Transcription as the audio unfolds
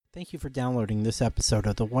Thank you for downloading this episode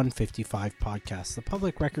of the 155 Podcast, the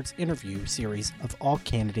public records interview series of all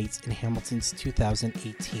candidates in Hamilton's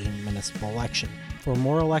 2018 municipal election. For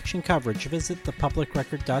more election coverage, visit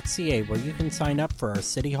thepublicrecord.ca where you can sign up for our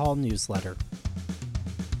City Hall newsletter.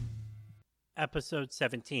 Episode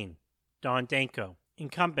 17, Danko,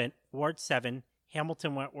 incumbent, Ward 7,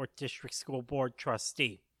 Hamilton-Wentworth District School Board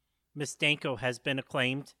Trustee. Ms. Danko has been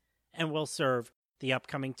acclaimed and will serve the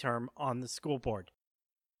upcoming term on the school board.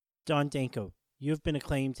 Danko, you have been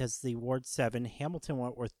acclaimed as the Ward 7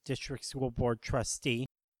 Hamilton-Wentworth District School Board Trustee.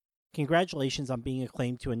 Congratulations on being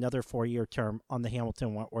acclaimed to another 4-year term on the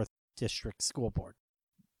Hamilton-Wentworth District School Board.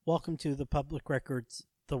 Welcome to the Public Records,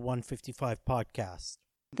 the 155 Podcast.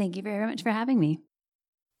 Thank you very much for having me.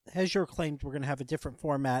 As you're acclaimed, we're going to have a different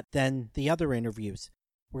format than the other interviews.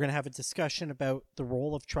 We're going to have a discussion about the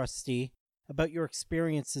role of trustee, about your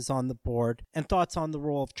experiences on the board, and thoughts on the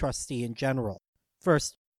role of trustee in general.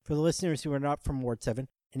 First, for the listeners who are not from Ward 7,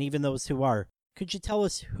 and even those who are, could you tell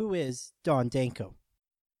us who is Danko?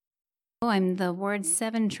 Oh, I'm the Ward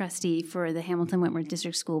 7 trustee for the Hamilton-Wentworth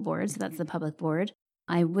District School Board, so that's the public board.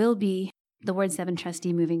 I will be the Ward 7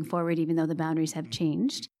 trustee moving forward, even though the boundaries have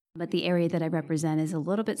changed. But the area that I represent is a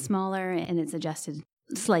little bit smaller, and it's adjusted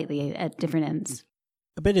slightly at different ends.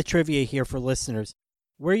 A bit of trivia here for listeners.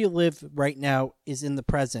 Where you live right now is in the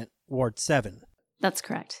present Ward 7. That's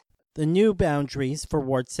correct. The new boundaries for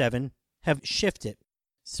Ward 7 have shifted,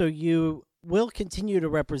 so you will continue to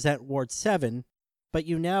represent Ward 7, but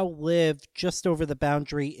you now live just over the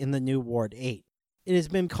boundary in the new Ward 8. It has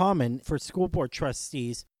been common for school board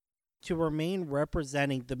trustees to remain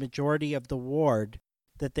representing the majority of the ward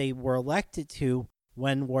that they were elected to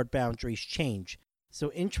when ward boundaries change.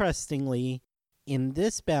 So interestingly, in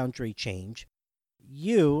this boundary change,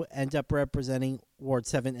 you end up representing Ward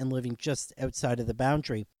 7 and living just outside of the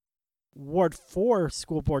boundary. Ward 4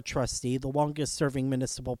 school board trustee, the longest serving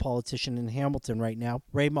municipal politician in Hamilton right now,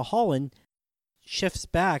 Ray Mulholland, shifts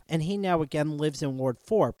back and he now again lives in Ward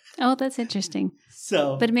 4. Oh, that's interesting.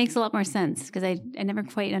 But it makes a lot more sense because I never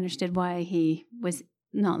quite understood why he was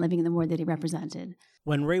not living in the ward that he represented.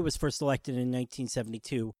 When Ray was first elected in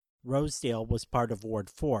 1972, Rosedale was part of Ward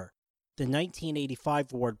 4. The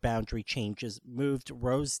 1985 ward boundary changes moved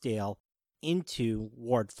Rosedale into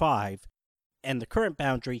Ward 5. And the current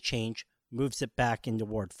boundary change moves it back into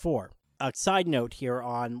Ward 4. A side note here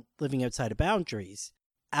on living outside of boundaries.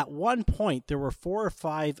 At one point, there were 4 or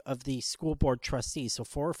 5 of the school board trustees, so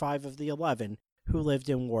 4 or 5 of the 11, who lived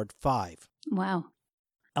in Ward 5. Wow.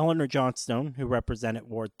 Eleanor Johnstone, who represented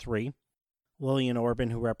Ward 3. Lillian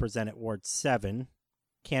Orban, who represented Ward 7.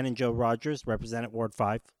 Canon Joe Rogers, represented Ward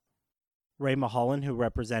 5. Ray Mulholland, who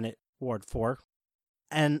represented Ward 4.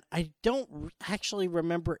 And I don't actually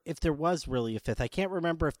remember if there was really a 5th. I can't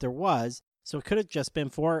remember if there was, so it could have just been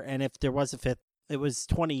 4. And if there was a 5th, it was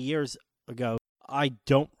 20 years ago. I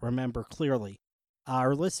don't remember clearly.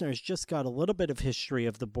 Our listeners just got a little bit of history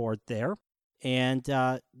of the board there. And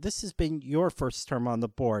this has been your first term on the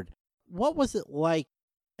board. What was it like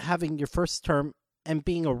having your first term and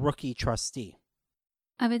being a rookie trustee?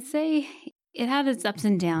 I would say it had its ups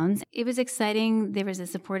and downs. It was exciting. There was a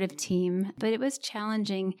supportive team, but it was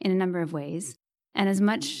challenging in a number of ways. And as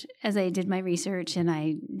much as I did my research and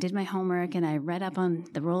I did my homework and I read up on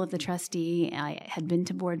the role of the trustee, I had been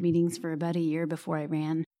to board meetings for about a year before I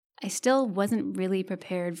ran, I still wasn't really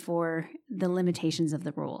prepared for the limitations of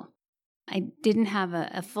the role. I didn't have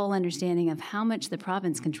a full understanding of how much the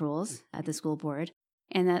province controls at the school board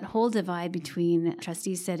and that whole divide between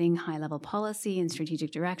trustees setting high-level policy and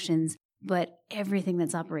strategic directions, but everything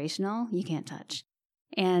that's operational, you can't touch.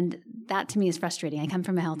 And that to me is frustrating. I come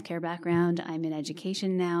from a healthcare background. I'm in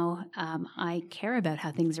education now. I care about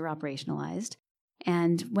how things are operationalized.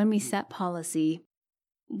 And when we set policy,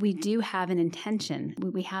 we do have an intention.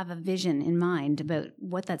 We have a vision in mind about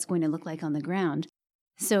what that's going to look like on the ground.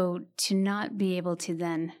 So to not be able to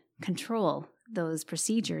then control those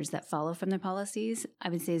procedures that follow from the policies, I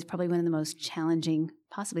would say is probably one of the most challenging,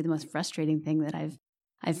 possibly the most frustrating thing that I've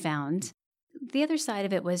found. The other side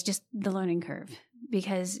of it was just the learning curve,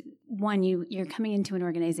 because one, you're coming into an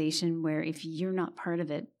organization where if you're not part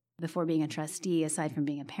of it before being a trustee, aside from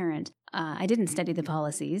being a parent, I didn't study the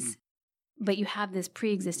policies, but you have this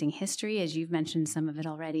pre-existing history, as you've mentioned some of it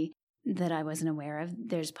already, that I wasn't aware of.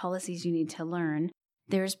 There's policies you need to learn.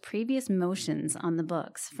 There's previous motions on the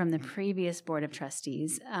books from the previous board of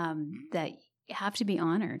trustees that have to be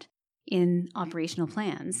honored in operational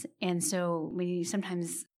plans. And so when you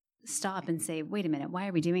sometimes stop and say, wait a minute, why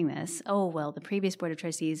are we doing this? Oh, well, the previous board of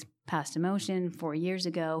trustees passed a motion 4 years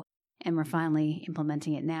ago, and we're finally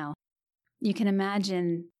implementing it now. You can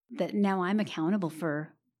imagine that now I'm accountable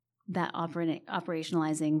for that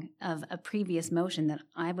operationalizing of a previous motion that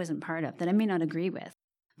I wasn't part of, that I may not agree with.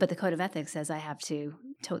 But the Code of Ethics says I have to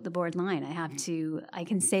tote the board line. I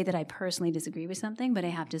can say that I personally disagree with something, but I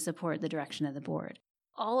have to support the direction of the board.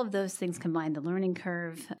 All of those things combined, the learning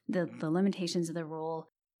curve, the limitations of the role,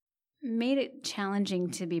 made it challenging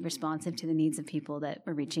to be responsive to the needs of people that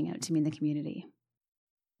were reaching out to me in the community.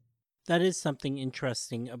 That is something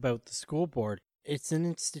interesting about the school board. It's an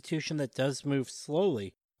institution that does move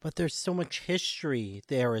slowly, but there's so much history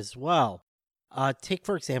there as well. Take,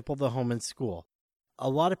 for example, the home and school. A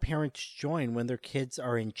lot of parents join when their kids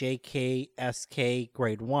are in JK, SK,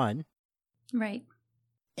 grade 1. Right.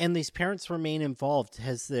 And these parents remain involved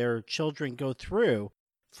as their children go through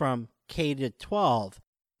from K to 12,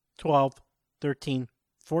 13,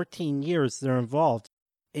 14 years they're involved.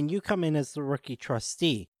 And you come in as the rookie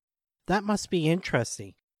trustee. That must be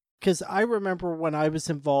interesting. Because I remember when I was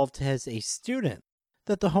involved as a student,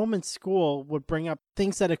 that the home and school would bring up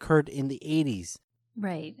things that occurred in the 80s.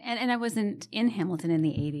 Right. And I wasn't in Hamilton in the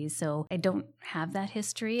 80s, so I don't have that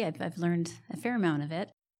history. I've learned a fair amount of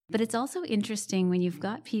it. But it's also interesting when you've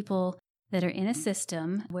got people that are in a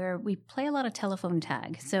system where we play a lot of telephone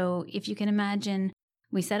tag. So if you can imagine,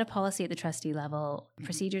 we set a policy at the trustee level,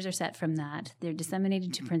 procedures are set from that. They're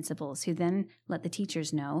disseminated to principals who then let the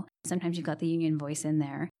teachers know. Sometimes you've got the union voice in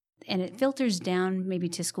there. And it filters down maybe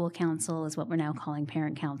to school council, is what we're now calling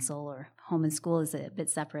parent council, or home and school is a bit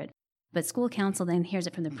separate. But school council then hears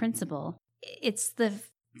it from the principal. It's the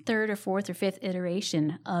third or fourth or fifth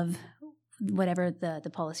iteration of whatever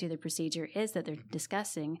the policy or the procedure is that they're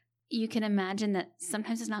discussing. You can imagine that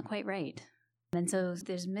sometimes it's not quite right. And so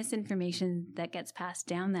there's misinformation that gets passed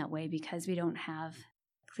down that way because we don't have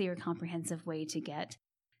a clear, comprehensive way to get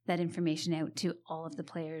that information out to all of the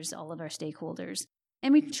players, all of our stakeholders.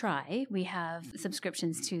 And we try. We have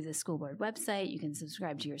subscriptions to the school board website. You can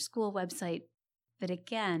subscribe to your school website. But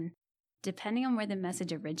again, depending on where the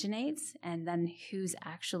message originates and then who's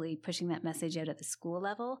actually pushing that message out at the school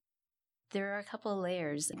level, there are a couple of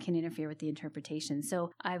layers that can interfere with the interpretation.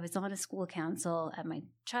 So I was on a school council at my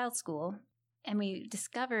child's school, and we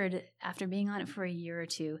discovered, after being on it for a year or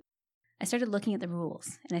two, I started looking at the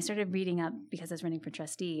rules, and I started reading up, because I was running for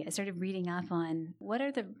trustee, I started reading up on what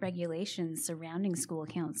are the regulations surrounding school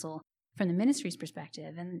council from the ministry's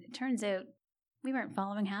perspective, and it turns out we weren't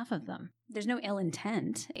following half of them. There's no ill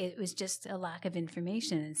intent. It was just a lack of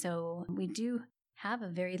information. And so we do have a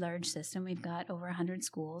very large system. We've got over 100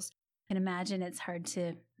 schools. You can imagine it's hard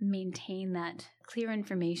to maintain that clear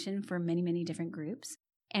information for many, many different groups.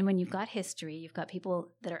 And when you've got history, you've got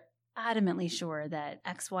people that are adamantly sure that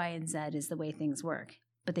X, Y, and Z is the way things work,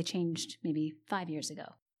 but they changed maybe 5 years ago.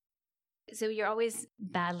 So you're always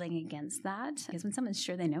battling against that, because when someone's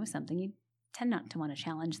sure they know something, you tend not to want to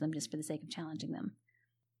challenge them just for the sake of challenging them.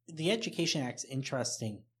 The Education Act's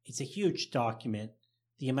interesting. It's a huge document.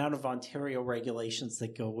 The amount of Ontario regulations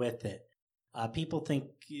that go with it. People think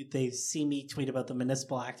they see me tweet about the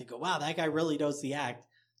Municipal Act and go, wow, that guy really knows the Act.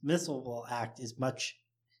 The Municipal Act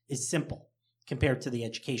is simple compared to the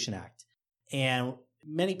Education Act. And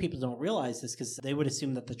many people don't realize this because they would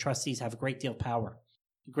assume that the trustees have a great deal of power,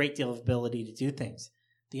 a great deal of ability to do things.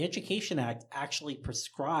 The Education Act actually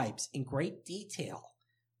prescribes in great detail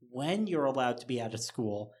when you're allowed to be out of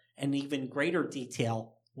school, and even greater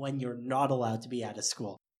detail when you're not allowed to be out of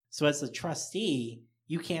school. So as a trustee,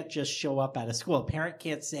 you can't just show up out of school. A parent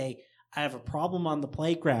can't say, I have a problem on the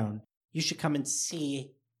playground. You should come and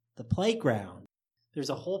see the playground. There's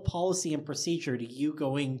a whole policy and procedure to you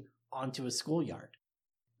going onto a schoolyard.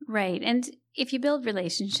 Right. And if you build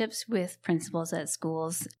relationships with principals at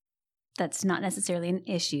schools, that's not necessarily an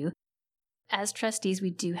issue. As trustees, we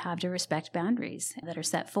do have to respect boundaries that are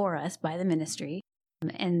set for us by the ministry.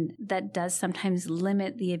 And that does sometimes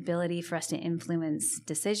limit the ability for us to influence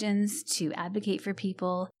decisions, to advocate for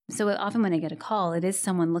people. So often when I get a call, it is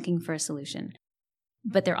someone looking for a solution.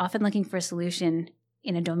 But they're often looking for a solution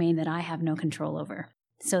in a domain that I have no control over.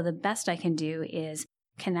 So the best I can do is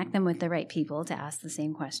connect them with the right people to ask the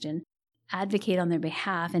same question, advocate on their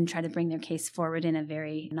behalf, and try to bring their case forward in a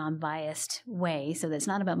very non-biased way so that it's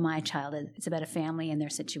not about my child, it's about a family and their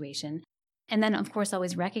situation. And then, of course,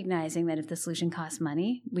 always recognizing that if the solution costs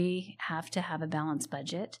money, we have to have a balanced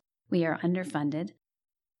budget. We are underfunded.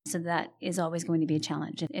 So that is always going to be a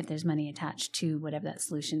challenge if there's money attached to whatever that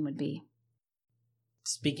solution would be.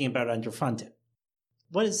 Speaking about underfunded,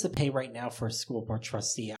 what is the pay right now for a school board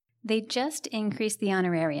trustee? They just increased the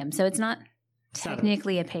honorarium, so it's not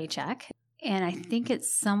technically a paycheck. And I think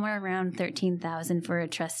it's somewhere around $13,000 for a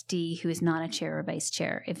trustee who is not a chair or vice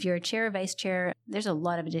chair. If you're a chair or vice chair, there's a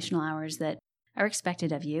lot of additional hours that are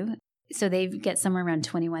expected of you. So they get somewhere around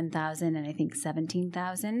 21,000 and I think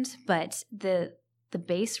 17,000. But the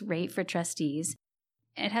base rate for trustees,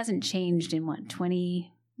 it hasn't changed in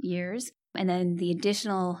 20 years. And then the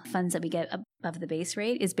additional funds that we get above the base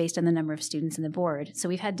rate is based on the number of students in the board. So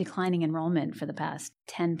we've had declining enrollment for the past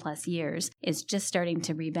 10 plus years. It's just starting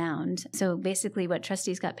to rebound. So basically what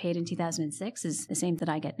trustees got paid in 2006 is the same that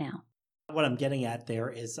I get now. What I'm getting at there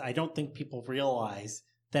is I don't think people realize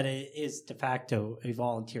that it is de facto a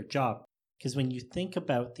volunteer job. Because when you think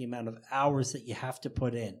about the amount of hours that you have to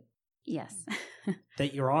put in, yes,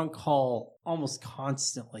 that you're on call almost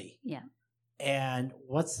constantly. Yeah. And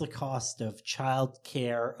what's the cost of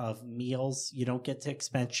childcare, of meals? You don't get to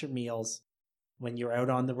expense your meals when you're out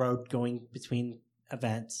on the road going between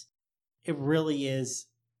events. It really is,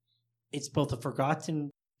 it's both a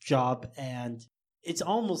forgotten job and it's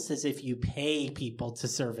almost as if you pay people to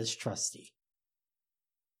serve as trustee.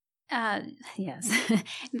 Yes,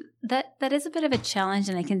 that is a bit of a challenge,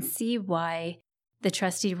 and I can see why the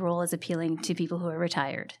trustee role is appealing to people who are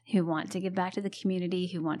retired, who want to give back to the community,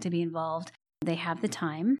 who want to be involved. They have the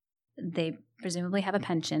time. They presumably have a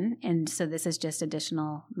pension, and so this is just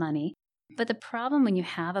additional money. But the problem when you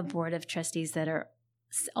have a board of trustees that are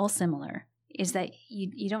all similar is that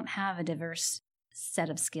you don't have a diverse set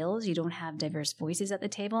of skills. You don't have diverse voices at the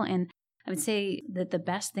table. And I would say that the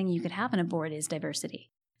best thing you could have on a board is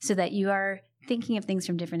diversity, so that you are thinking of things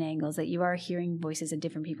from different angles, that you are hearing voices of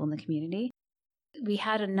different people in the community. We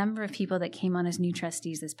had a number of people that came on as new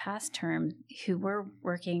trustees this past term who were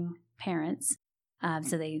working parents.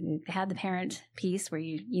 So they had the parent piece where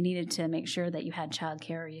you needed to make sure that you had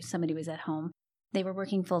childcare or somebody was at home. They were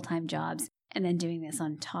working full-time jobs and then doing this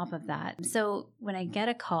on top of that. So when I get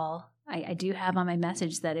a call, I do have on my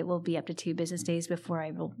message that it will be up to 2 business days before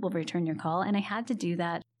I will return your call. And I had to do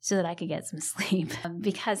that so that I could get some sleep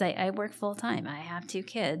because I work full-time. I have 2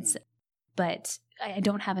 kids, but I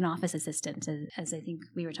don't have an office assistant, as I think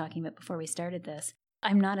we were talking about before we started this.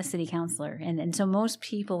 I'm not a city councilor. And so most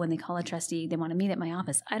people, when they call a trustee, they want to meet at my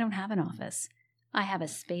office. I don't have an office. I have a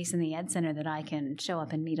space in the Ed Center that I can show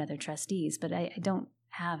up and meet other trustees, but I don't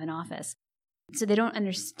have an office. So they don't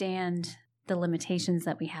understand the limitations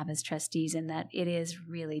that we have as trustees and that it is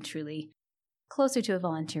really, truly closer to a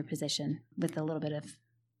volunteer position with a little bit of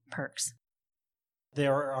perks.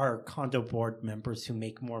 There are condo board members who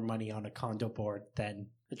make more money on a condo board than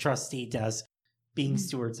a trustee does being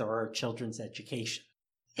stewards of our children's education.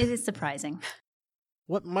 It is surprising.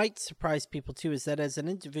 What might surprise people too is that as an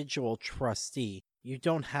individual trustee, you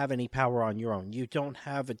don't have any power on your own. You don't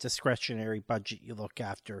have a discretionary budget you look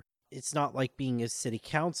after. It's not like being a city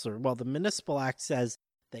councilor. Well, the Municipal Act says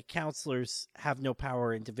that councilors have no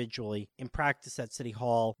power individually. In practice at City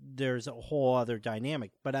Hall, there's a whole other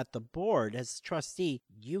dynamic. But at the board, as a trustee,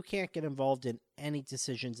 you can't get involved in any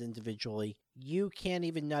decisions individually. You can't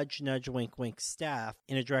even nudge, wink, wink staff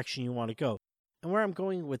in a direction you want to go. And where I'm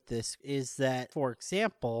going with this is that, for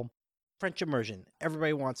example, French immersion.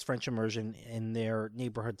 Everybody wants French immersion in their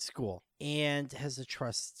neighborhood school. And as a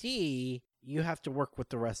trustee, you have to work with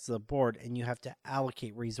the rest of the board and you have to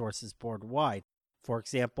allocate resources board-wide. For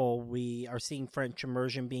example, we are seeing French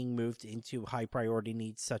immersion being moved into high priority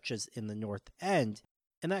needs such as in the North End.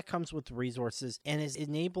 And that comes with resources and is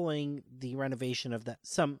enabling the renovation of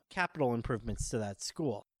some capital improvements to that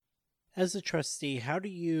school. As a trustee, how do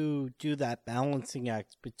you do that balancing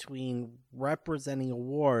act between representing a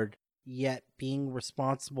ward yet being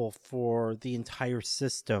responsible for the entire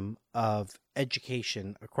system of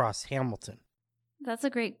education across Hamilton? That's a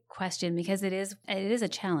great question because it is a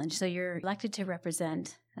challenge. So you're elected to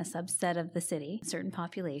represent a subset of the city, a certain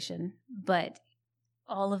population, but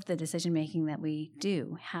all of the decision-making that we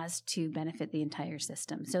do has to benefit the entire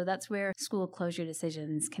system. So that's where school closure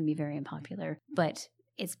decisions can be very unpopular, but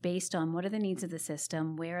it's based on what are the needs of the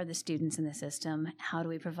system, where are the students in the system, how do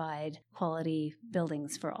we provide quality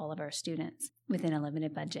buildings for all of our students within a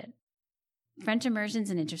limited budget. French immersion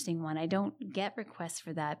is an interesting one. I don't get requests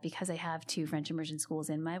for that because I have 2 French immersion schools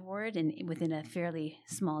in my ward and within a fairly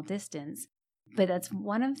small distance. But that's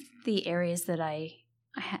one of the areas that I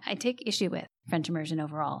take issue with French immersion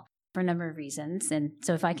overall for a number of reasons. And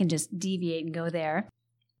so if I can just deviate and go there,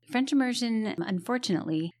 French immersion,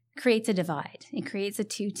 unfortunately, creates a divide. It creates a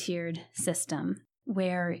 2-tiered system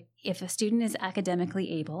where if a student is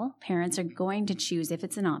academically able, parents are going to choose, if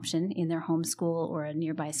it's an option in their home school or a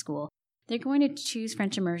nearby school, they're going to choose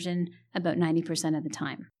French immersion about 90% of the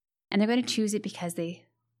time. And they're going to choose it because they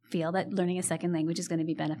feel that learning a second language is going to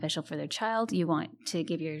be beneficial for their child. You want to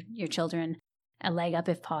give your children a leg up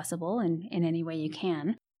if possible in any way you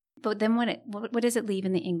can. But then what does it leave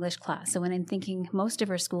in the English class? So when I'm thinking most of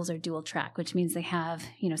our schools are dual track, which means they have,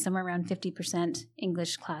 somewhere around 50%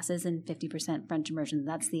 English classes and 50% French immersion.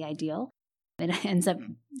 That's the ideal. It ends up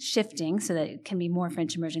shifting so that it can be more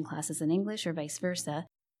French immersion classes than English or vice versa.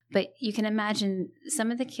 But you can imagine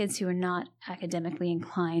some of the kids who are not academically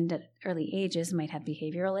inclined at early ages might have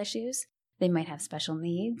behavioral issues. They might have special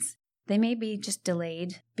needs. They may be just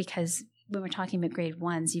delayed because when we're talking about grade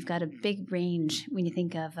ones, you've got a big range when you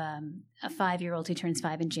think of a 5-year-old who turns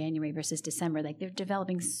 5 in January versus December. Like they're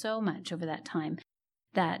developing so much over that time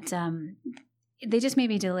that they just may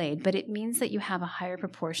be delayed. But it means that you have a higher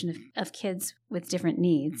proportion of kids with different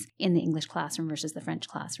needs in the English classroom versus the French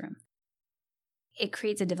classroom. It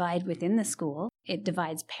creates a divide within the school. It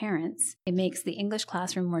divides parents. It makes the English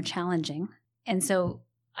classroom more challenging. And so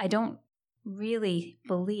I don't really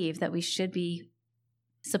believe that we should be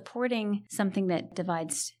supporting something that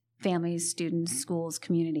divides families, students, schools,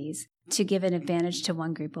 communities to give an advantage to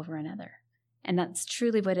one group over another. And that's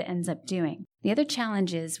truly what it ends up doing. The other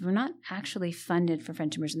challenge is we're not actually funded for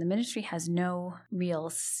French immersion. The ministry has no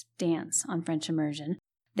real stance on French immersion.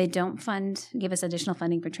 They don't give us additional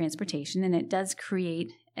funding for transportation, and it does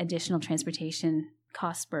create additional transportation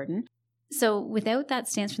cost burden. So without that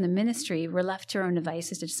stance from the ministry, we're left to our own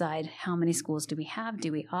devices to decide how many schools do we have,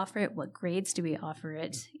 do we offer it, what grades do we offer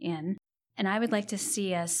it in. And I would like to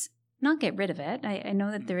see us not get rid of it. I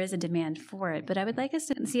know that there is a demand for it, but I would like us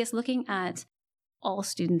to see us looking at all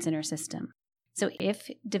students in our system. So if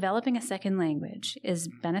developing a second language is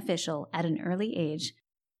beneficial at an early age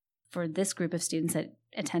for this group of students that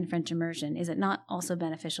attend French immersion, is it not also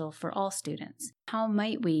beneficial for all students? How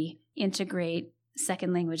might we integrate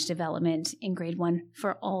second language development in grade 1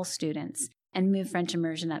 for all students and move French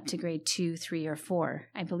immersion up to grade 2, 3, or 4?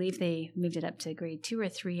 I believe they moved it up to grade 2 or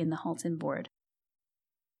 3 in the Halton board.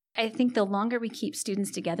 I think the longer we keep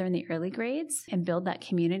students together in the early grades and build that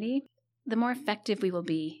community, the more effective we will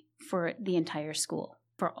be for the entire school,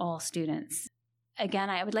 for all students. Again,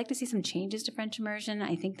 I would like to see some changes to French immersion.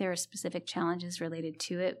 I think there are specific challenges related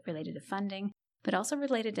to it, related to funding, but also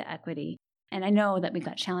related to equity. And I know that we've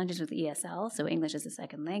got challenges with ESL, so English as a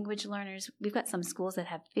second language learners. We've got some schools that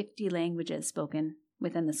have 50 languages spoken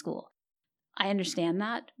within the school. I understand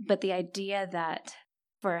that, but the idea that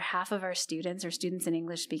for half of our students or students in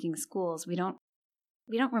English-speaking schools, we don't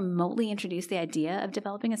remotely introduce the idea of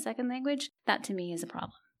developing a second language, that to me is a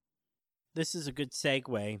problem. This is a good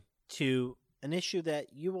segue to an issue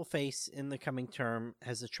that you will face in the coming term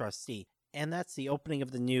as a trustee, and that's the opening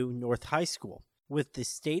of the new North High School, with the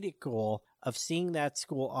stated goal of seeing that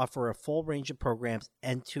school offer a full range of programs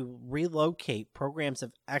and to relocate programs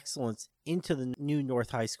of excellence into the new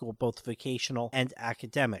North High School, both vocational and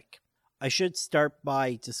academic. I should start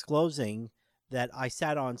by disclosing that I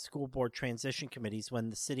sat on school board transition committees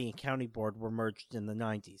when the city and county board were merged in the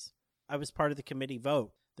 90s. I was part of the committee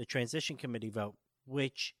vote, the transition committee vote,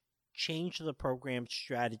 which changed the program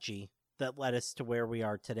strategy that led us to where we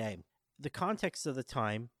are today. The context of the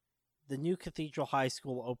time, the new Cathedral High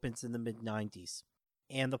School opens in the mid-90s,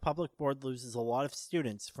 and the public board loses a lot of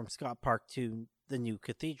students from Scott Park to the new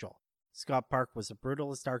cathedral. Scott Park was a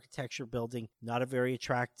brutalist architecture building, not a very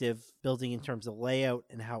attractive building in terms of layout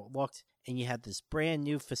and how it looked, and you had this brand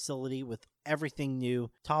new facility with everything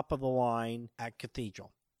new, top of the line at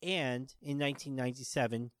Cathedral. And in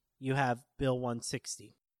 1997, you have Bill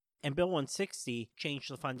 160. And Bill 160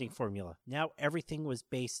 changed the funding formula. Now everything was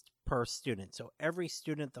based per student. So every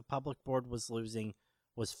student the public board was losing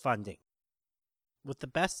was funding. With the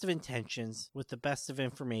best of intentions, with the best of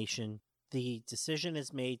information, the decision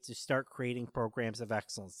is made to start creating programs of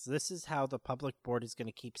excellence. This is how the public board is going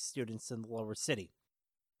to keep students in the lower city,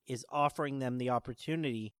 is offering them the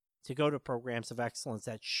opportunity to go to programs of excellence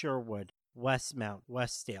at Sherwood, Westmount,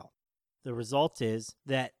 Westdale. The result is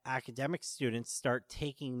that academic students start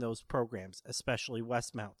taking those programs, especially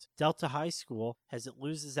Westmount. Delta High School, as it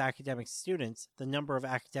loses academic students, the number of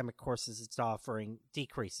academic courses it's offering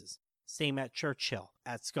decreases. Same at Churchill,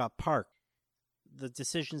 at Scott Park. The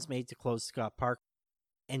decision's made to close Scott Park.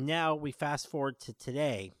 And now we fast forward to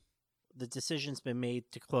today. The decision's been made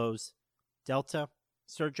to close Delta,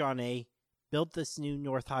 Sir John A., build this new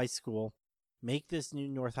North High School, make this new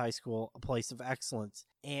North High School a place of excellence.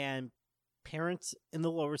 And parents in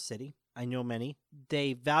the lower city, I know many,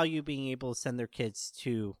 they value being able to send their kids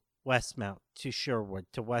to Westmount, to Sherwood,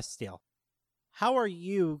 to Westdale. How are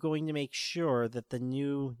you going to make sure that the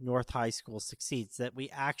new North High School succeeds, that we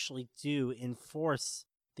actually do enforce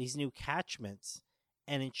these new catchments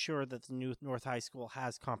and ensure that the new North High School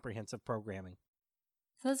has comprehensive programming?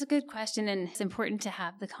 So that's a good question, and it's important to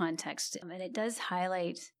have the context. And it does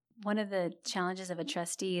highlight One of the challenges of a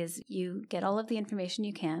trustee is you get all of the information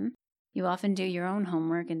you can. You often do your own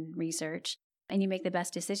homework and research, and you make the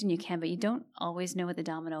best decision you can, but you don't always know what the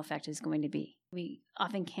domino effect is going to be. We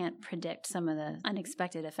often can't predict some of the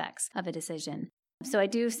unexpected effects of a decision. So I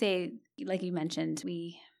do say, like you mentioned,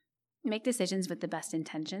 we make decisions with the best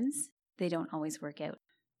intentions. They don't always work out.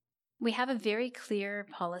 We have a very clear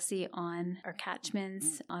policy on our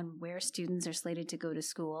catchments, on where students are slated to go to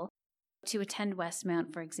school. To attend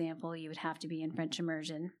Westmount, for example, you would have to be in French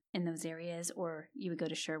immersion in those areas, or you would go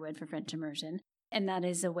to Sherwood for French immersion. And that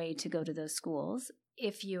is a way to go to those schools.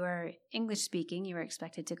 If you are English speaking, you are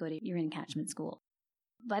expected to go to your in-catchment school.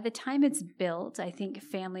 By the time it's built, I think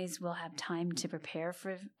families will have time to prepare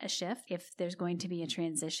for a shift. If there's going to be a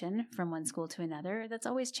transition from one school to another, that's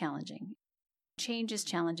always challenging. Change is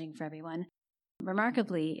challenging for everyone.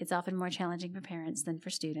 Remarkably, it's often more challenging for parents than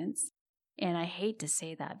for students. And I hate to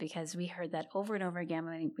say that because we heard that over and over again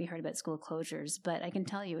when we heard about school closures, but I can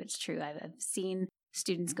tell you it's true. I've seen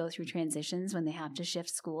students go through transitions when they have to shift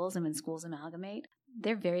schools and when schools amalgamate.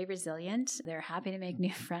 They're very resilient. They're happy to make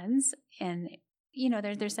new friends. And,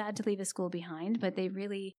 they're sad to leave a school behind, but they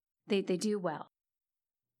do well.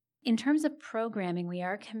 In terms of programming, we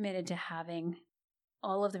are committed to having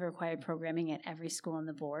all of the required programming at every school on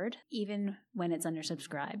the board, even when it's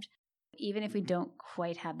undersubscribed. Even if we don't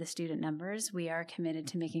quite have the student numbers, we are committed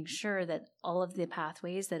to making sure that all of the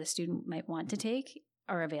pathways that a student might want to take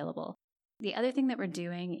are available. The other thing that we're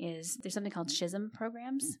doing is there's something called SHISM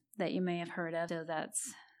programs that you may have heard of. So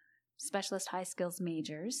that's Specialist High Skills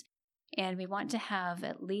Majors. And we want to have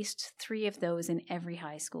at least 3 of those in every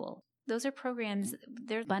high school. Those are programs,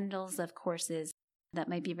 they're bundles of courses that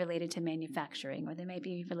might be related to manufacturing, or they might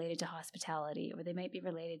be related to hospitality, or they might be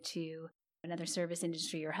related to another service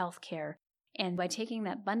industry or healthcare. And by taking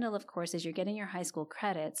that bundle of courses, you're getting your high school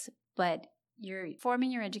credits, but you're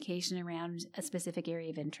forming your education around a specific area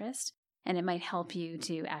of interest. And it might help you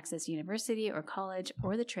to access university or college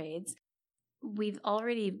or the trades. We've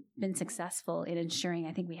already been successful in ensuring,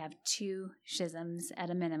 I think we have 2 SHISMs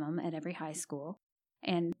at a minimum at every high school.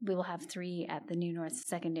 And we will have 3 at the New North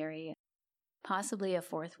Secondary, possibly a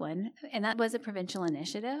 4th one. And that was a provincial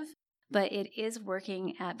initiative, but it is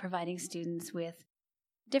working at providing students with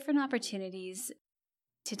different opportunities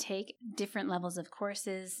to take different levels of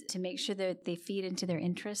courses, to make sure that they feed into their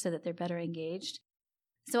interests so that they're better engaged.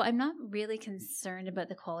 So I'm not really concerned about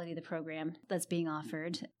the quality of the program that's being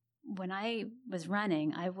offered. When I was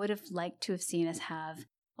running, I would have liked to have seen us have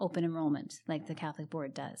open enrollment like the Catholic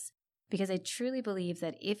Board does. Because I truly believe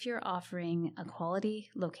that if you're offering a quality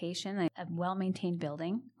location, a well-maintained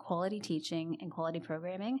building, quality teaching, and quality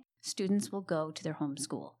programming, students will go to their home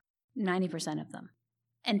school, 90% of them.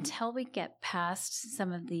 Until we get past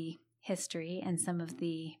some of the history and some of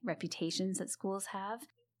the reputations that schools have,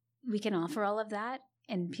 we can offer all of that,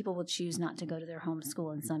 and people will choose not to go to their home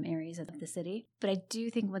school in some areas of the city. But I do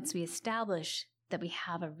think once we establish that we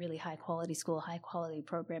have a really high quality school, high quality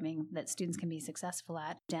programming that students can be successful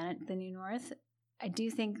at down at the New North, I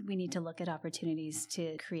do think we need to look at opportunities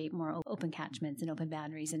to create more open catchments and open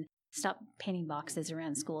boundaries and stop painting boxes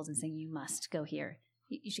around schools and saying you must go here.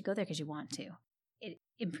 You should go there because you want to. It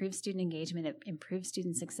improves student engagement, it improves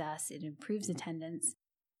student success, it improves attendance.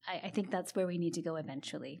 I think that's where we need to go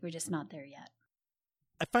eventually. We're just not there yet.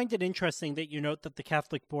 I find it interesting that you note that the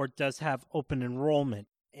Catholic Board does have open enrollment.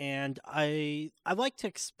 And I like to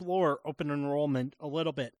explore open enrollment a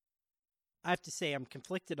little bit. I have to say I'm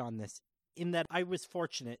conflicted on this in that I was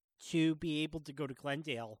fortunate to be able to go to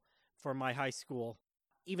Glendale for my high school,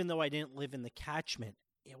 even though I didn't live in the catchment.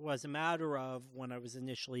 It was a matter of when I was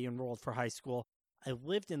initially enrolled for high school, I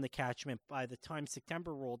lived in the catchment. By the time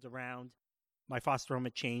September rolled around, my foster home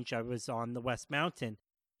had changed. I was on the West Mountain,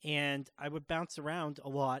 and I would bounce around a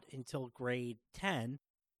lot until grade 10.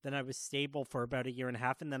 Then I was stable for about 1.5 years,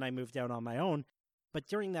 and then I moved out on my own. But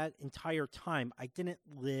during that entire time, I didn't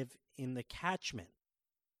live in the catchment.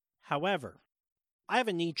 However, I have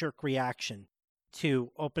a knee-jerk reaction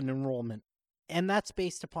to open enrollment, and that's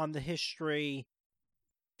based upon the history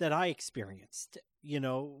that I experienced,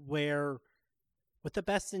 where with the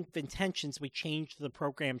best of intentions, we changed the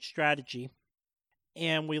program strategy,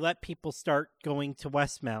 and we let people start going to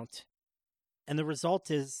Westmount. And the result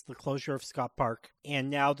is the closure of Scott Park and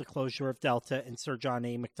now the closure of Delta and Sir John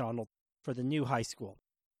A. Macdonald for the new high school.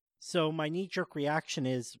 So my knee-jerk reaction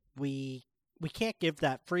is we can't give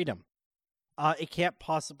that freedom. It can't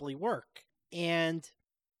possibly work. And,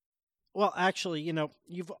 well, actually,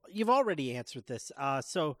 you've already answered this.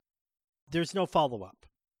 So there's no follow-up.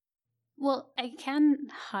 Well, I can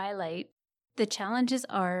highlight the challenges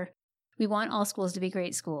are we want all schools to be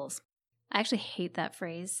great schools. I actually hate that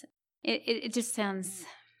phrase. It just sounds,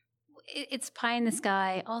 it's pie in the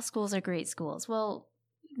sky. All schools are great schools. Well,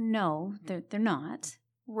 no, they're not.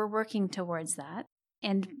 We're working towards that.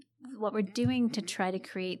 And what we're doing to try to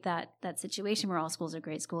create that situation where all schools are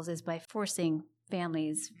great schools is by forcing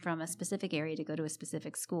families from a specific area to go to a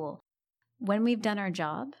specific school. When we've done our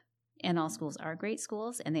job, and all schools are great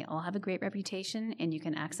schools, and they all have a great reputation, and you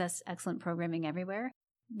can access excellent programming everywhere,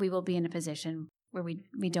 we will be in a position where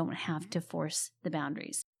we don't have to force the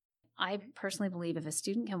boundaries. I personally believe if a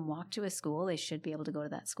student can walk to a school, they should be able to go to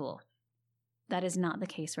that school. That is not the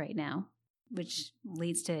case right now, which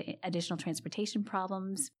leads to additional transportation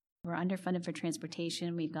problems. We're underfunded for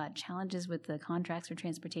transportation. We've got challenges with the contracts for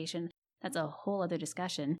transportation. That's a whole other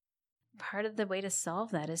discussion. Part of the way to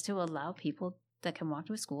solve that is to allow people that can walk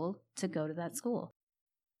to a school to go to that school.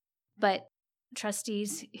 But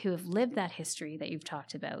trustees who have lived that history that you've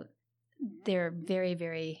talked about, they're very,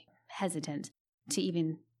 very hesitant to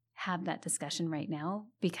even have that discussion right now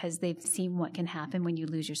because they've seen what can happen when you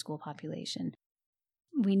lose your school population.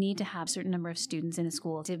 We need to have a certain number of students in a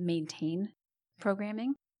school to maintain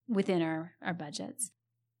programming within our budgets.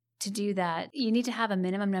 To do that, you need to have a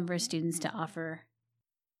minimum number of students to offer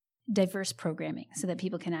diverse programming so that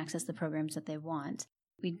people can access the programs that they want.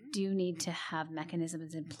 We do need to have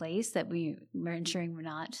mechanisms in place that we're ensuring we're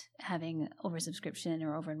not having oversubscription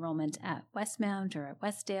or over-enrollment at Westmount or at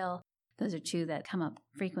Westdale. Those are two that come up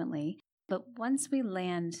frequently. But once we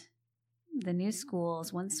land the new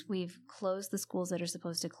schools, once we've closed the schools that are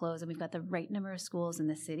supposed to close and we've got the right number of schools in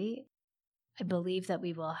the city, I believe that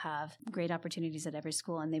we will have great opportunities at every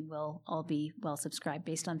school and they will all be well subscribed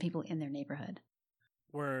based on people in their neighborhood.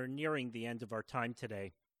 We're nearing the end of our time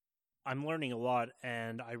today. I'm learning a lot,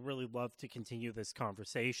 and I really love to continue this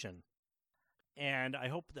conversation. And I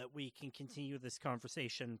hope that we can continue this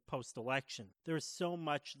conversation post-election. There's so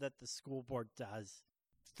much that the school board does.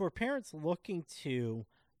 For parents looking to,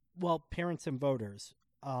 parents and voters,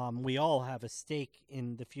 we all have a stake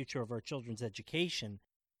in the future of our children's education.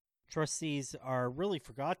 Trustees are really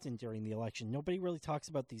forgotten during the election. Nobody really talks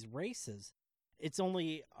about these races. It's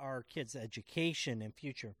only our kids' education and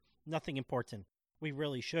future. Nothing important. We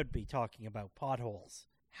really should be talking about potholes.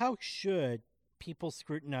 How should people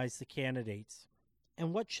scrutinize the candidates?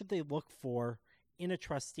 And what should they look for in a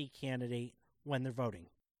trustee candidate when they're voting?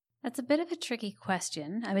 That's a bit of a tricky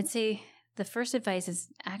question. I would say the first advice is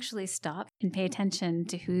actually stop and pay attention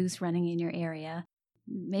to who's running in your area.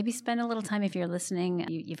 Maybe spend a little time if you're listening.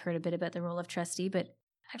 You've heard a bit about the role of trustee, but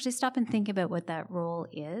actually stop and think about what that role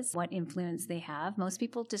is, what influence they have. Most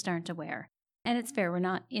people just aren't aware. And it's fair, we're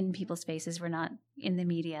not in people's faces, we're not in the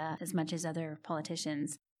media as much as other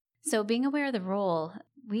politicians. So being aware of the role,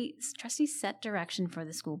 trustees set direction for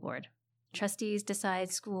the school board. Trustees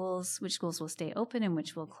decide which schools will stay open and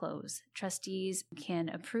which will close. Trustees can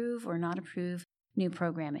approve or not approve new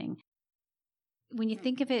programming. When you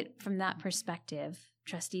think of it from that perspective,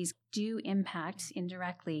 trustees do impact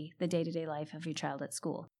indirectly the day-to-day life of your child at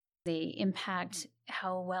school. They impact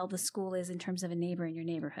how well the school is in terms of a neighbor in your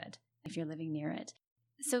neighborhood, if you're living near it.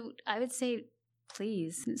 So I would say,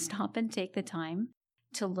 please stop and take the time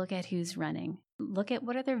to look at who's running. Look at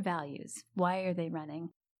what are their values. Why are they running?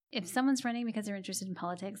 If someone's running because they're interested in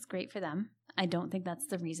politics, great for them. I don't think that's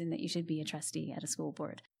the reason that you should be a trustee at a school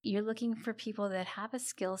board. You're looking for people that have a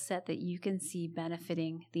skill set that you can see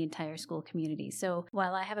benefiting the entire school community. So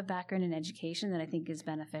while I have a background in education that I think is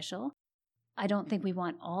beneficial, I don't think we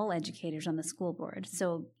want all educators on the school board.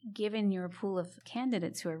 So given your pool of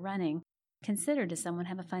candidates who are running, consider, does someone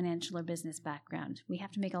have a financial or business background? We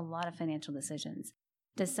have to make a lot of financial decisions.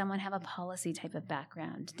 Does someone have a policy type of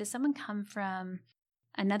background? Does someone come from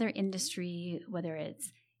another industry, whether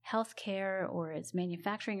it's healthcare or it's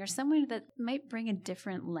manufacturing, or someone that might bring a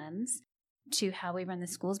different lens to how we run the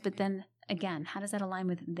schools? But then again, how does that align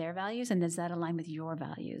with their values, and does that align with your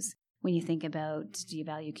values? When you think about, do you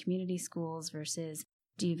value community schools versus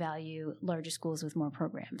do you value larger schools with more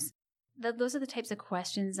programs? Those are the types of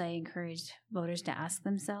questions I encourage voters to ask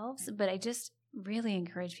themselves, but I just really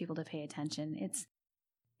encourage people to pay attention.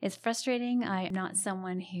 It's frustrating. I'm not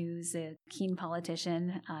someone who's a keen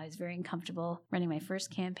politician. I was very uncomfortable running my first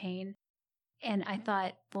campaign. And I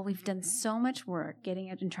thought, well, we've done so much work getting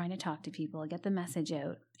out and trying to talk to people, get the message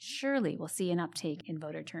out. Surely we'll see an uptake in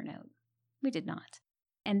voter turnout. We did not.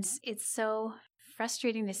 And it's so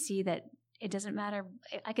frustrating to see that it doesn't matter.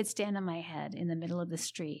 I could stand on my head in the middle of the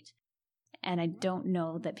street, and I don't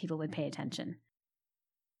know that people would pay attention.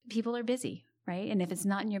 People are busy, right? And if it's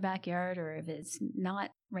not in your backyard or if it's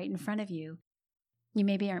not right in front of you, you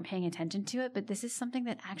maybe aren't paying attention to it, but this is something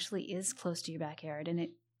that actually is close to your backyard, and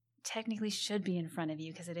technically should be in front of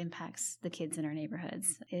you because it impacts the kids in our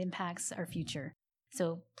neighborhoods. It impacts our future.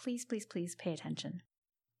 So please, please, please pay attention.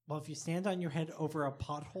 Well, if you stand on your head over a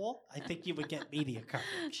pothole, I think you would get media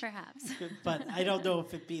coverage. Perhaps. But I don't know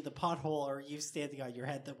if it'd be the pothole or you standing on your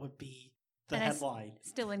head that would be the headline.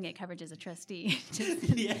 Still wouldn't get coverage as a trustee.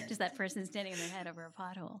 Just that person standing on their head over a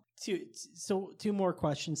pothole. Two more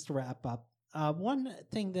questions to wrap up. One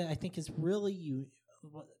thing that I think is really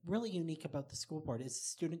unique about the school board is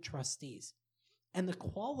student trustees and the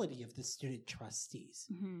quality of the student trustees.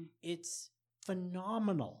 Mm-hmm. It's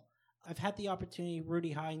phenomenal. I've had the opportunity.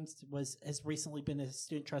 Rudy Hines has recently been a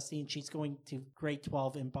student trustee, and she's going to grade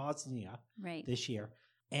 12 in Bosnia this year.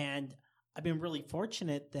 And I've been really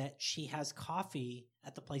fortunate that she has coffee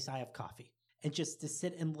at the place I have coffee, and just to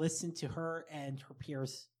sit and listen to her and her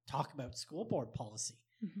peers talk about school board policy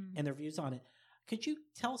and their views on it. Could you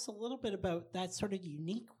tell us a little bit about that sort of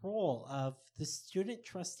unique role of the student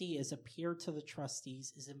trustee as a peer to the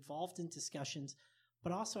trustees, is involved in discussions,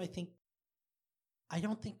 but also I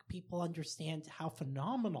don't think people understand how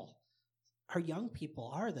phenomenal our young people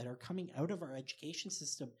are that are coming out of our education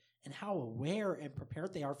system and how aware and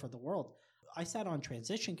prepared they are for the world. I sat on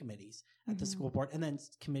transition committees at the school board and then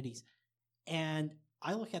committees, and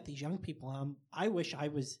I look at these young people. I wish I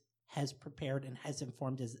was as prepared and as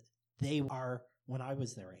informed as they are when I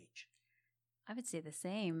was their age. I would say the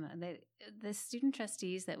same. The student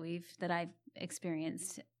trustees that I've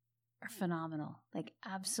experienced are phenomenal, like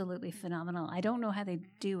absolutely phenomenal. I don't know how they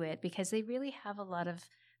do it because they really have a lot of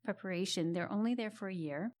preparation. They're only there for a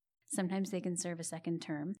year. Sometimes they can serve a second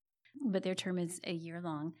term, but their term is a year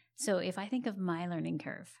long. So if I think of my learning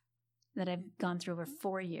curve that I've gone through over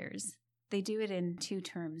 4 years, they do it in 2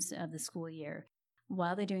 terms of the school year.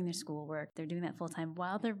 While they're doing their schoolwork, they're doing that full time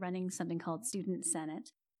while they're running something called Student Senate,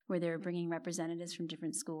 where they're bringing representatives from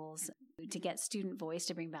different schools to get student voice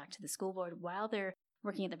to bring back to the school board while they're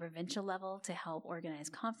working at the provincial level to help organize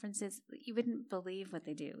conferences. You wouldn't believe what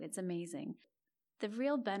they do. It's amazing. The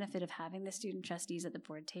real benefit of having the student trustees at the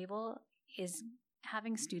board table is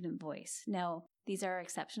having student voice. Now, these are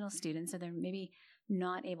exceptional students, so they're maybe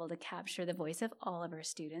not able to capture the voice of all of our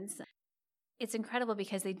students. It's incredible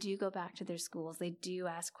because they do go back to their schools. They do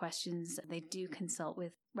ask questions. They do consult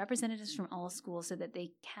with representatives from all schools so that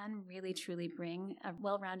they can really, truly bring a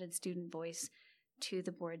well-rounded student voice to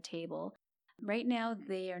the board table. Right now,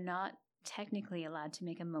 they are not technically allowed to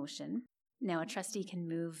make a motion. Now, a trustee can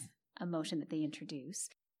move a motion that they introduce.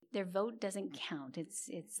 Their vote doesn't count.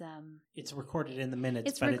 It's recorded in the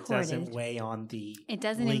minutes, but it doesn't weigh on the It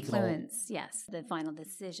doesn't legal... influence, yes, the final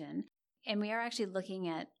decision. And we are actually looking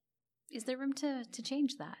at, is there room to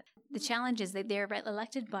change that? The challenge is that they're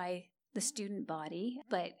elected by the student body,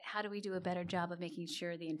 but how do we do a better job of making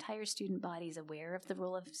sure the entire student body is aware of the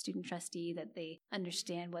role of student trustee, that they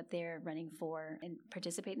understand what they're running for and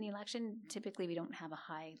participate in the election? Typically, we don't have a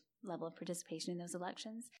high level of participation in those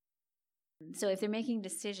elections. So if they're making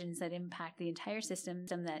decisions that impact the entire system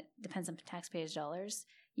that depends on taxpayers' dollars,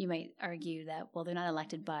 you might argue that, well, they're not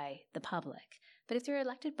elected by the public. But if they're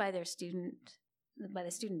elected by the student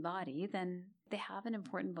body, then they have an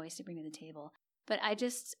important voice to bring to the table. But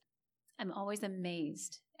I'm always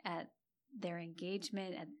amazed at their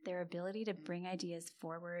engagement, at their ability to bring ideas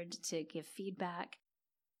forward, to give feedback.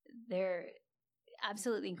 They're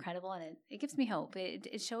absolutely incredible, and it gives me hope.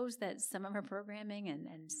 It shows that some of our programming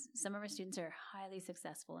and some of our students are highly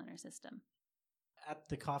successful in our system. At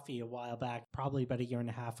the coffee a while back, probably about 1.5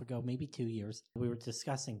 years ago, maybe 2 years, we were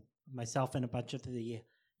discussing, myself and a bunch of the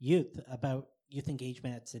youth, about youth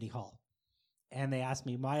engagement at City Hall. And they asked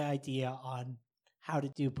me my idea on how to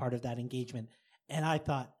do part of that engagement. And I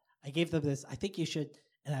thought, I gave them this, I think you should,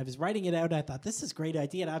 and I was writing it out, and I thought, this is a great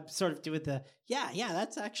idea. And I'm sort of doing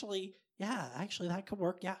actually, that could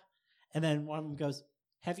work, yeah. And then one of them goes,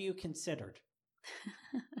 have you considered?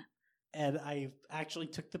 And I actually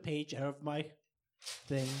took the page out of my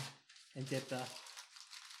thing and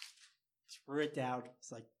threw it down.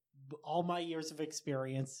 It's like, all my years of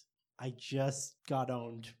experience, I just got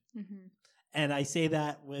owned. Mm-hmm. And I say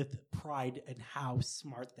that with pride in how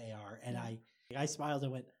smart they are. And I smiled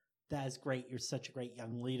and went, that is great. You're such a great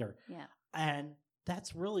young leader. Yeah. And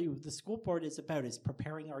that's really what the school board is about, is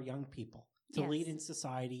preparing our young people to lead in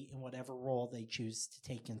society in whatever role they choose to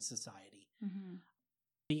take in society. Mm-hmm.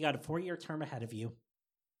 You got a 4-year term ahead of you.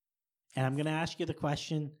 And I'm going to ask you the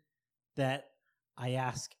question that I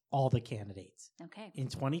ask all the candidates. Okay. In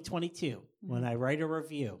 2022, when I write a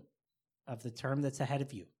review of the term that's ahead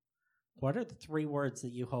of you, what are the 3 words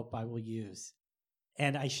that you hope I will use?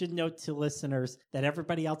 And I should note to listeners that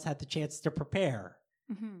everybody else had the chance to prepare.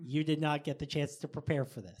 Mm-hmm. You did not get the chance to prepare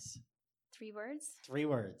for this. 3 words? 3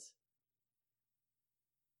 words.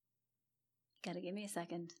 Got to give me a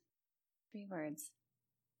second. 3 words.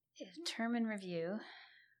 Term and review.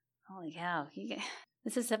 Holy cow.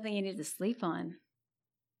 This is something you need to sleep on.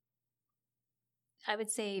 I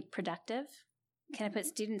would say productive. Can I put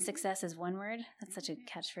student success as one word? That's such a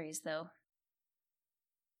catchphrase, though.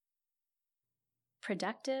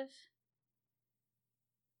 Productive.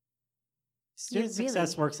 Student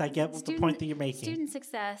success works. I get the point that you're making. Student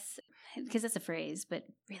success, because that's a phrase, but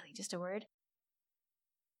really just a word.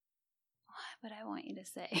 What would I want you to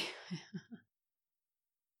say?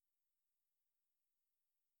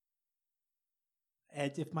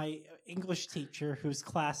 And if my English teacher, whose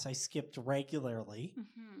class I skipped regularly,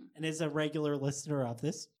 and is a regular listener of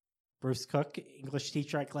this, Bruce Cook, English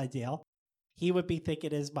teacher at Glendale, he would be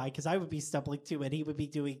thinking as mine, because I would be stumbling too, and he would be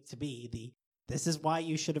doing to me this is why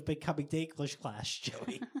you should have been coming to English class,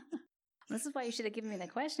 Joey. This is why you should have given me the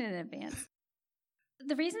question in advance.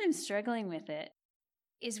 The reason I'm struggling with it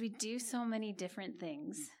is we do so many different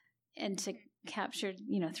things, and to capture,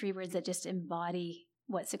 3 words that just embody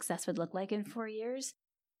what success would look like in 4 years,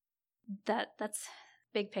 that's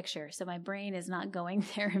big picture. So my brain is not going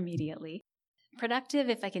there immediately. Productive,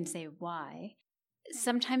 if I can say why,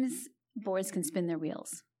 sometimes boards can spin their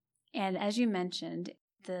wheels. And as you mentioned,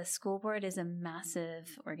 the school board is a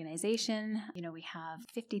massive organization. We have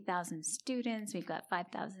 50,000 students. We've got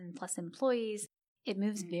 5,000 plus employees. It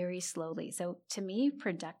moves very slowly. So to me,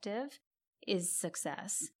 productive is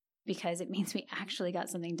success, because it means we actually got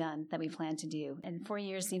something done that we plan to do. And 4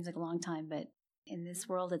 years seems like a long time, but in this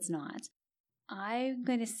world, it's not. I'm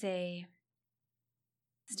going to say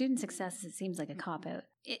student success, it seems like a cop-out.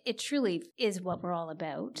 It truly is what we're all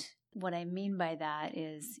about. What I mean by that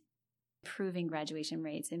is improving graduation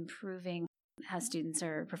rates, improving how students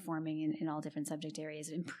are performing in all different subject areas,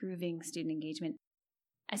 improving student engagement.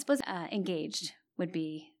 I suppose engaged would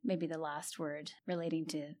be maybe the last word relating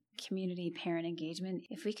to community parent engagement.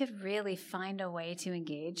 If we could really find a way to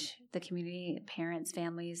engage the community, parents,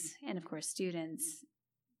 families, and of course students,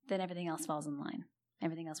 then everything else falls in line.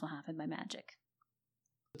 Everything else will happen by magic.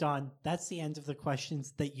 Dawn, that's the end of the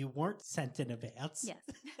questions that you weren't sent in advance. Yes.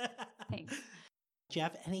 Thanks. Do you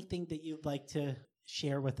have anything that you'd like to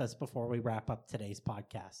share with us before we wrap up today's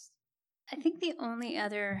podcast? I think the only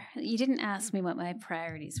other, you didn't ask me what my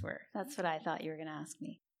priorities were. That's what I thought you were going to ask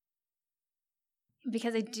me.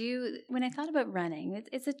 Because when I thought about running,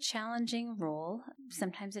 it's a challenging role.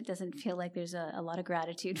 Sometimes it doesn't feel like there's a lot of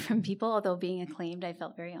gratitude from people, although being acclaimed, I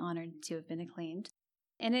felt very honored to have been acclaimed.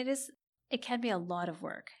 And it can be a lot of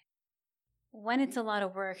work. When it's a lot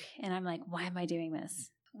of work and I'm like, why am I doing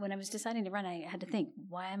this? When I was deciding to run, I had to think,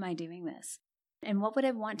 why am I doing this? And what would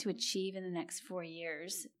I want to achieve in the next 4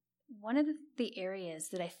 years? One of the areas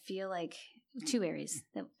that I feel like, 2 areas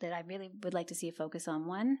that I really would like to see a focus on.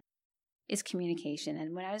 One is communication.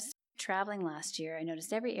 And when I was traveling last year, I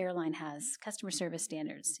noticed every airline has customer service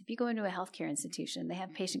standards. If you go into a healthcare institution, they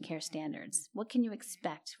have patient care standards. What can you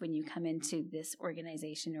expect when you come into this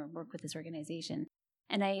organization or work with this organization?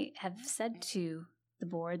 And I have said to the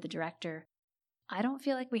board, the director, I don't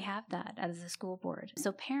feel like we have that as a school board.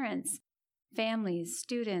 So parents, families,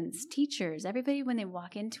 students, teachers, everybody when they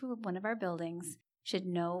walk into one of our buildings should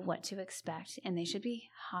know what to expect, and they should be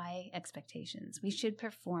high expectations. We should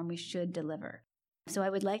perform, we should deliver. So I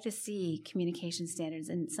would like to see communication standards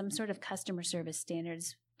and some sort of customer service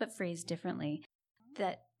standards, but phrased differently,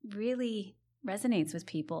 that really resonates with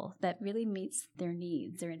people, that really meets their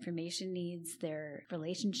needs, their information needs, their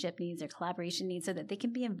relationship needs, their collaboration needs, so that they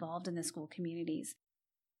can be involved in the school communities.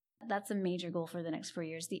 That's a major goal for the next 4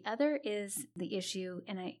 years. The other is the issue,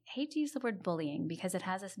 and I hate to use the word bullying because it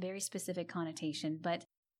has a very specific connotation, but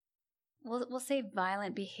we'll say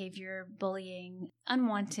violent behavior, bullying,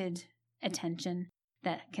 unwanted attention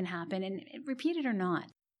that can happen, and repeated or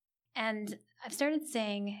not. And I've started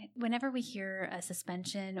saying whenever we hear a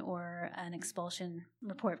suspension or an expulsion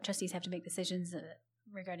report, trustees have to make decisions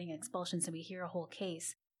regarding expulsion, so we hear a whole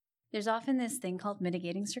case. There's often this thing called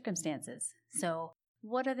mitigating circumstances. So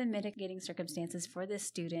what are the mitigating circumstances for this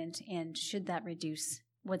student, and should that reduce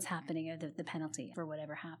what's happening or the penalty for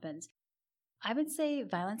whatever happens? I would say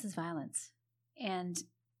violence is violence. And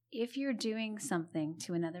if you're doing something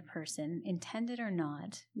to another person, intended or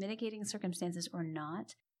not, mitigating circumstances or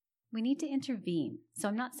not, we need to intervene. So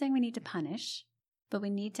I'm not saying we need to punish, but we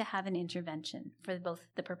need to have an intervention for both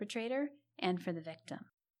the perpetrator and for the victim.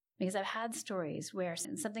 Because I've had stories where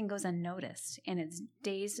something goes unnoticed and it's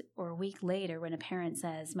days or a week later when a parent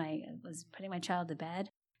says, I was putting my child to bed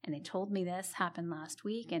and they told me this happened last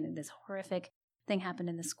week and this horrific thing happened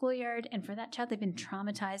in the schoolyard. And for that child, they've been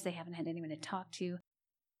traumatized. They haven't had anyone to talk to.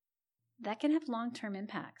 That can have long-term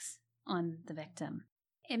impacts on the victim.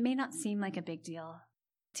 It may not seem like a big deal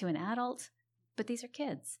to an adult, but these are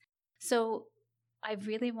kids. So I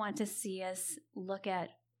really want to see us look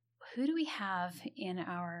at who do we have in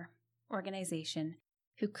our organization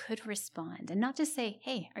who could respond, and not just say,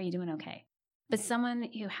 hey, are you doing okay? But someone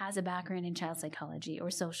who has a background in child psychology or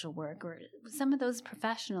social work or some of those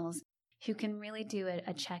professionals who can really do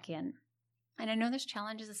a check-in. And I know there's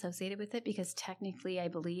challenges associated with it because technically I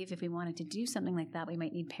believe if we wanted to do something like that, we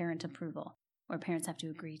might need parent approval or parents have to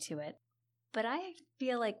agree to it. But I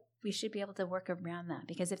feel like we should be able to work around that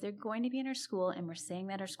because if they're going to be in our school and we're saying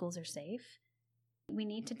that our schools are safe, we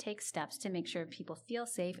need to take steps to make sure people feel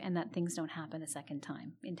safe and that things don't happen a second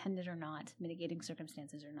time, intended or not, mitigating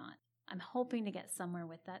circumstances or not. I'm hoping to get somewhere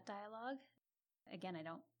with that dialogue. Again, I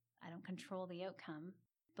don't control the outcome,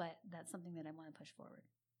 but that's something that I want to push forward.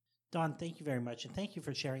 Dawn, thank you very much, and thank you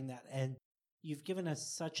for sharing that. And you've given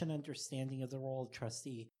us such an understanding of the role of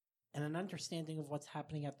trustee and an understanding of what's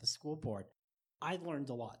happening at the school board. I learned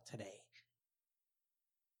a lot today.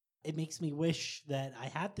 It makes me wish that I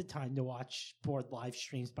had the time to watch board live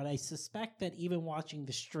streams, but I suspect that even watching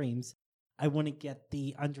the streams, I wouldn't get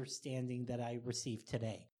the understanding that I received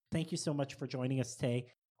today. Thank you so much for joining us today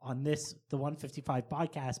on the 155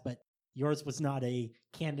 podcast, but yours was not a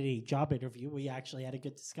candidate job interview. We actually had a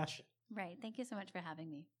good discussion. Right. Thank you so much for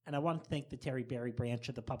having me. And I want to thank the Terry Berry branch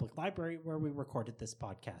of the Public Library where we recorded this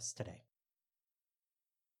podcast today.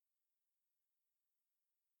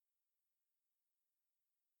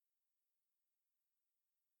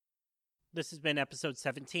 This has been episode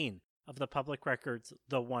 17 of the Public Records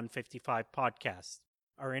The 155 podcast.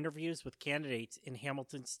 Our interviews with candidates in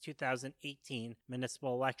Hamilton's 2018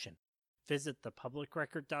 municipal election. Visit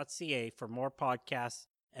thepublicrecord.ca for more podcasts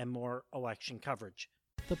and more election coverage.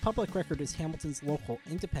 The Public Record is Hamilton's local,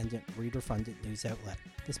 independent, reader-funded news outlet.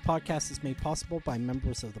 This podcast is made possible by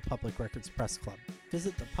members of the Public Records Press Club.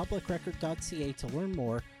 Visit thepublicrecord.ca to learn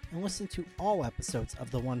more and listen to all episodes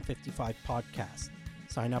of the 155 podcast.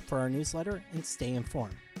 Sign up for our newsletter and stay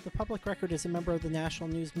informed. The Public Record is a member of the National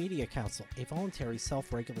News Media Council, a voluntary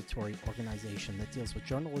self-regulatory organization that deals with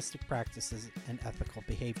journalistic practices and ethical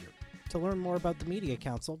behavior. To learn more about the Media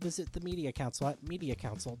Council, visit the Media Council at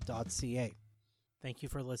mediacouncil.ca. Thank you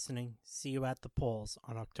for listening. See you at the polls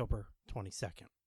on October 22nd.